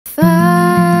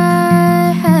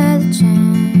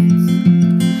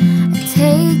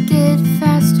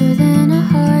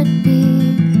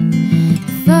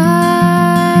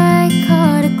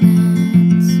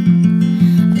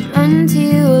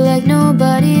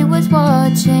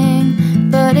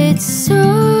It's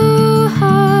so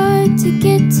hard to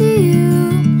get to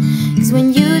you, 'cause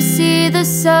when you see the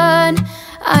sun,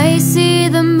 I see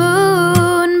the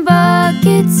moon.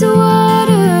 Buckets of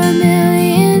water,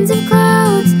 millions of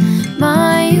clouds,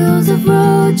 miles of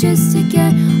road just to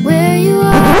get where you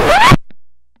are.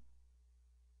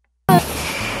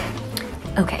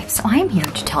 Okay, so I'm here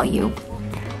to tell you,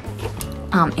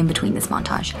 in between this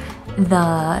montage,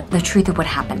 the truth of what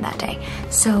happened that day.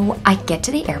 So I get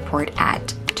to the airport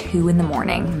at 2 in the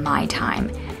morning, my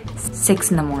time, 6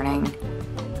 in the morning,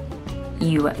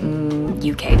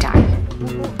 UK time.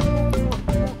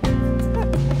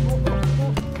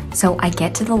 So I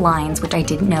get to the lines, which I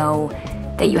didn't know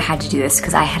that you had to do this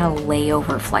because I had a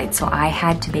layover flight. So I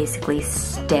had to basically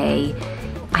stay.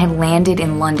 I landed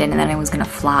in London and then I was gonna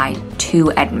fly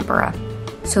to Edinburgh.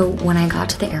 So when I got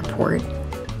to the airport,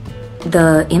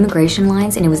 the immigration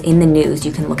lines, and it was in the news,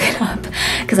 you can look it up,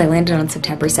 because I landed on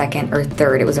September 2nd or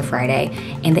 3rd, it was a Friday,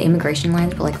 and the immigration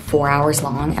lines were like 4 hours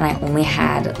long, and I only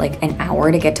had like an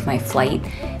hour to get to my flight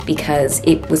because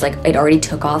it was like, it already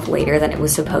took off later than it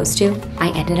was supposed to. I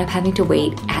ended up having to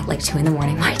wait at like 2 in the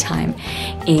morning my time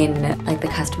in like the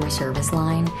customer service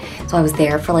line. So I was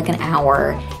there for like an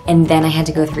hour, and then I had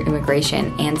to go through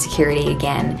immigration and security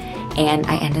again, and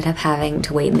I ended up having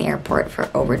to wait in the airport for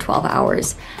over 12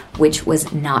 hours, which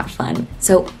was not fun.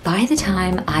 So by the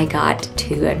time I got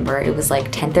to Edinburgh, it was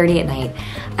like 10:30 at night.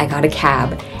 I got a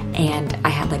cab and I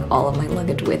had like all of my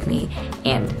luggage with me,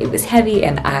 and it was heavy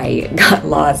and I got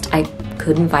lost. I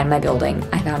couldn't find my building.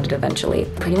 I found it eventually.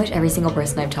 Pretty much every single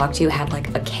person I've talked to had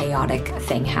like a chaotic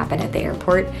thing happen at the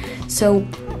airport. So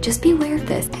just be aware of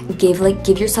this.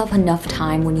 Give yourself enough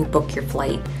time when you book your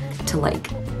flight to like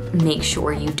make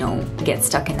sure you don't get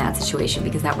stuck in that situation,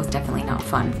 because that was definitely not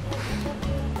fun.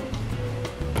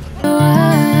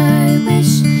 I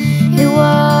wish it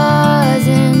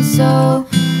wasn't so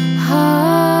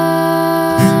hard.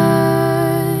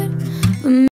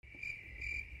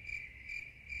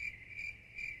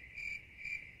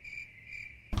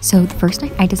 So the first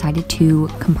night I decided to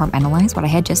compartmentalize what I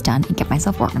had just done and get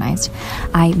myself organized.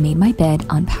 I made my bed,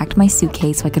 unpacked my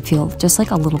suitcase so I could feel just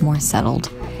like a little more settled.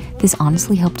 This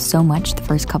honestly helped so much the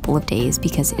first couple of days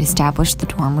because it established the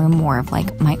dorm room more of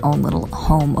like my own little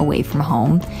home away from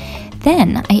home.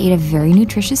 Then I ate a very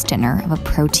nutritious dinner of a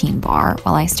protein bar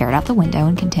while I stared out the window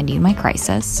and continued my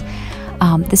crisis.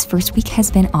 This first week has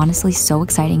been honestly so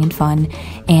exciting and fun,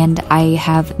 and I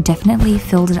have definitely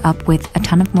filled it up with a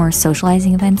ton of more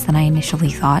socializing events than I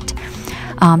initially thought.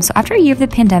 So after a year of the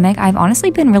pandemic, I've honestly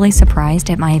been really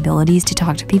surprised at my abilities to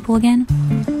talk to people again.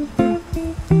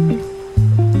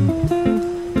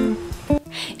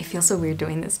 It feels so weird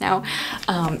doing this now.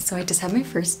 So I just had my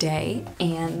first day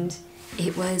and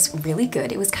it was really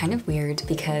good. It was kind of weird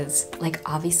because like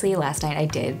obviously last night I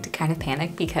did kind of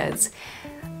panic because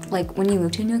like when you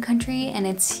move to a new country and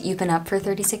you've been up for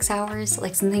 36 hours,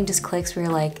 like something just clicks where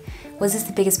you're like, was this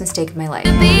the biggest mistake of my life?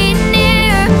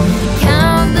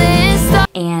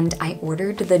 And I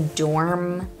ordered the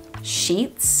dorm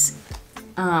sheets,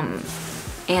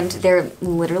 and they're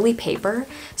literally paper.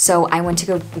 So I went to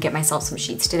go get myself some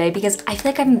sheets today because I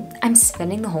feel like I'm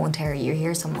spending the whole entire year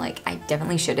here. So I'm like, I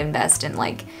definitely should invest in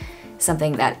like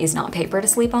something that is not paper to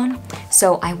sleep on.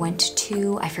 So I went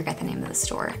to, I forget the name of the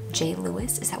store, J.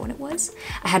 Lewis, is that what it was?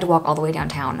 I had to walk all the way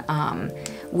downtown,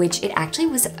 which it actually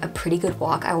was a pretty good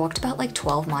walk. I walked about like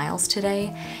 12 miles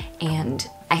today, and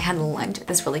I had lunch at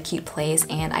this really cute place,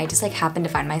 and I just like happened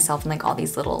to find myself in like all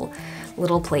these little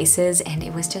places, and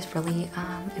it was just really,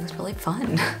 it was really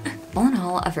fun. All in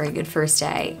all, a very good first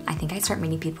day. I think I start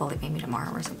meeting people like maybe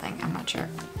tomorrow or something, I'm not sure,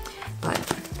 but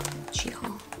sheet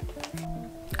haul.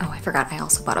 Oh, I forgot I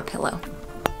also bought a pillow.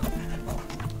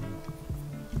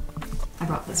 I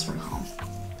brought this from home.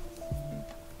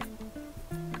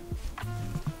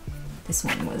 This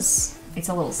one was, it's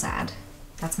a little sad.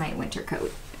 That's my winter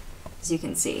coat, as you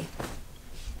can see.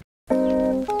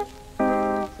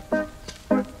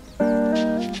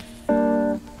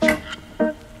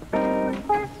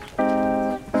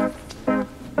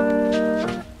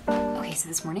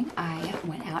 This morning I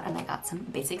went out and I got some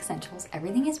basic essentials.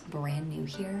 Everything is brand new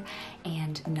here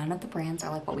and none of the brands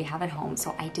are like what we have at home.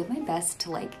 So I did my best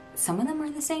to like, some of them are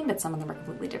the same, but some of them are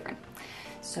completely different.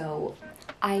 So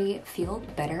I feel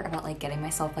better about like getting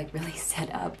myself like really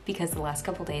set up because the last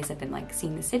couple days I've been like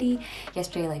seeing the city.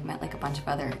 Yesterday I like met like a bunch of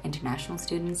other international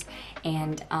students,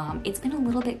 and it's been a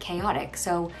little bit chaotic.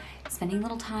 So spending a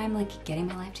little time like getting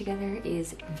my life together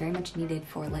is very much needed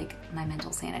for like my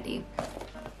mental sanity.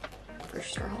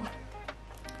 First straw.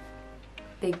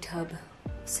 Big tub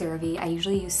CeraVe. I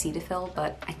usually use Cetaphil,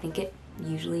 but I think it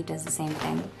usually does the same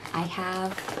thing. I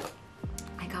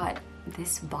got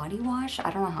this body wash. I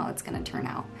don't know how it's gonna turn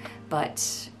out,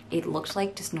 but it looks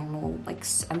like just normal, like,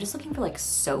 I'm just looking for like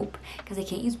soap because I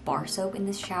can't use bar soap in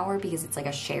this shower because it's like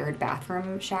a shared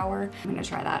bathroom shower. I'm gonna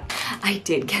try that. I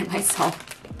did get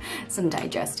myself some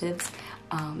digestives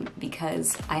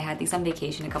because I had these on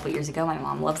vacation a couple years ago. My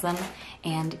mom loves them,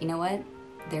 and you know what?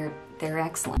 They're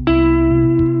excellent.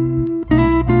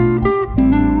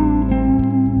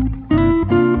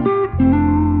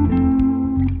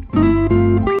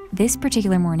 This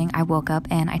particular morning, I woke up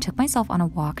and I took myself on a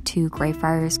walk to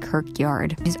Greyfriars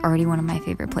Kirkyard, which is already one of my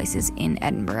favorite places in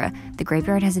Edinburgh. The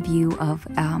graveyard has a view of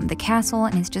the castle,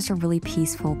 and it's just a really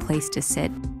peaceful place to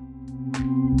sit.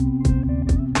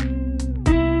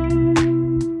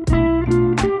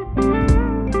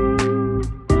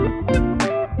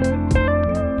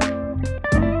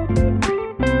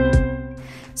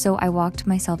 So I walked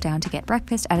myself down to get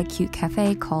breakfast at a cute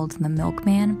cafe called The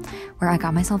Milkman, where I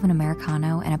got myself an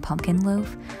Americano and a pumpkin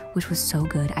loaf, which was so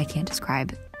good. I can't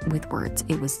describe with words.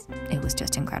 It was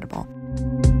just incredible.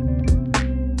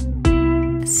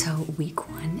 So week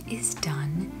 1 is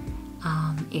done.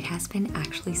 It has been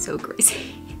actually so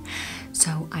crazy.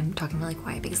 So I'm talking really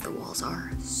quiet because the walls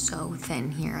are so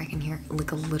thin here. I can hear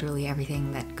like literally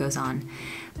everything that goes on.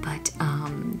 But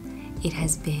it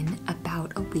has been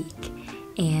about a week,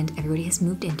 and everybody has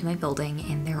moved into my building,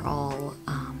 and they're all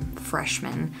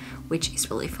freshmen, which is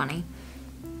really funny.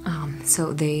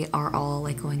 So they are all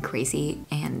like going crazy,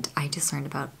 and I just learned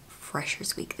about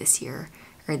Freshers Week this year,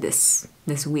 or this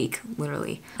week,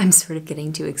 literally. I'm sort of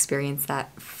getting to experience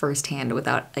that firsthand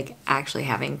without like actually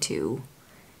having to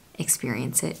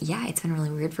experience it. Yeah, it's been really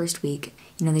weird first week.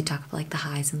 You know, they talk about like the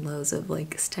highs and lows of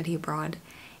like study abroad.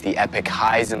 The epic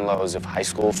highs and lows of high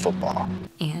school football.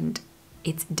 And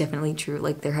it's definitely true.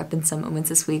 Like, there have been some moments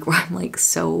this week where I'm like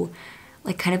so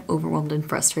like kind of overwhelmed and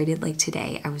frustrated. Like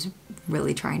today I was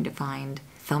really trying to find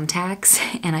thumbtacks,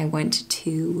 and I went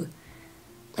to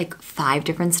like 5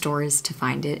 different stores to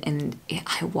find it, and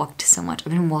I walked so much.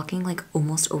 I've been walking like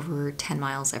almost over 10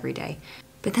 miles every day.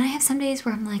 But then I have some days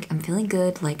where I'm like, I'm feeling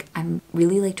good. Like, I'm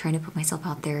really like trying to put myself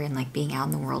out there, and like being out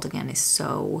in the world again is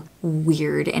so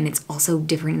weird. And it's also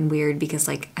different and weird because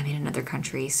like I'm in another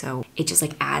country, so it just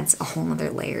like adds a whole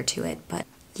nother layer to it. But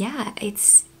yeah,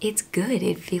 it's good.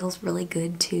 It feels really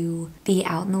good to be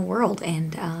out in the world.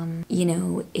 And you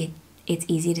know, it's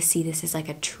easy to see this as like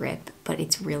a trip, but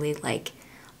it's really like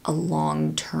a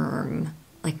long-term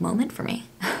like moment for me.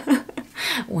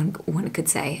 One could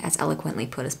say, as eloquently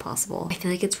put as possible. I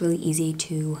feel like it's really easy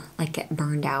to like get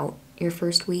burned out your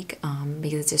first week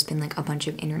because it's just been like a bunch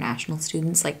of international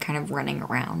students like kind of running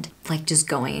around, like just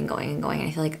going and going and going. And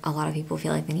I feel like a lot of people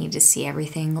feel like they need to see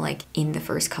everything like in the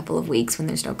first couple of weeks when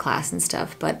there's no class and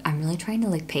stuff. But I'm really trying to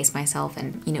like pace myself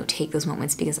and, you know, take those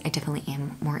moments because I definitely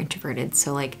am more introverted.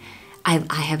 So like I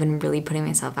haven't really putting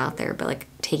myself out there, but like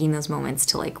taking those moments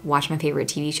to like watch my favorite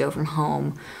TV show from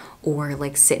home, or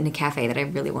like sit in a cafe that I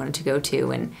really wanted to go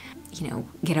to, and, you know,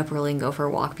 get up early and go for a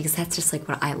walk, because that's just like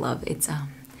what I love. It's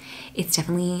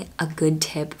definitely a good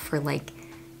tip for like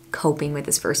coping with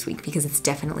this first week, because it's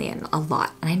definitely a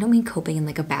lot. And I don't mean coping in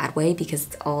like a bad way, because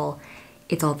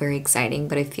it's all very exciting,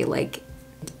 but I feel like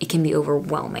it can be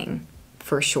overwhelming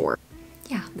for sure.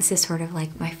 Yeah, this is sort of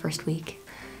like my first week.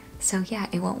 So yeah,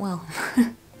 it went well.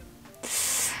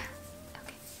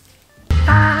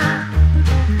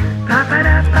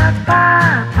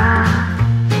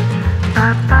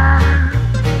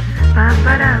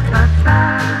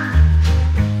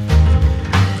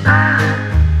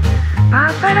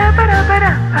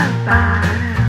 Okay.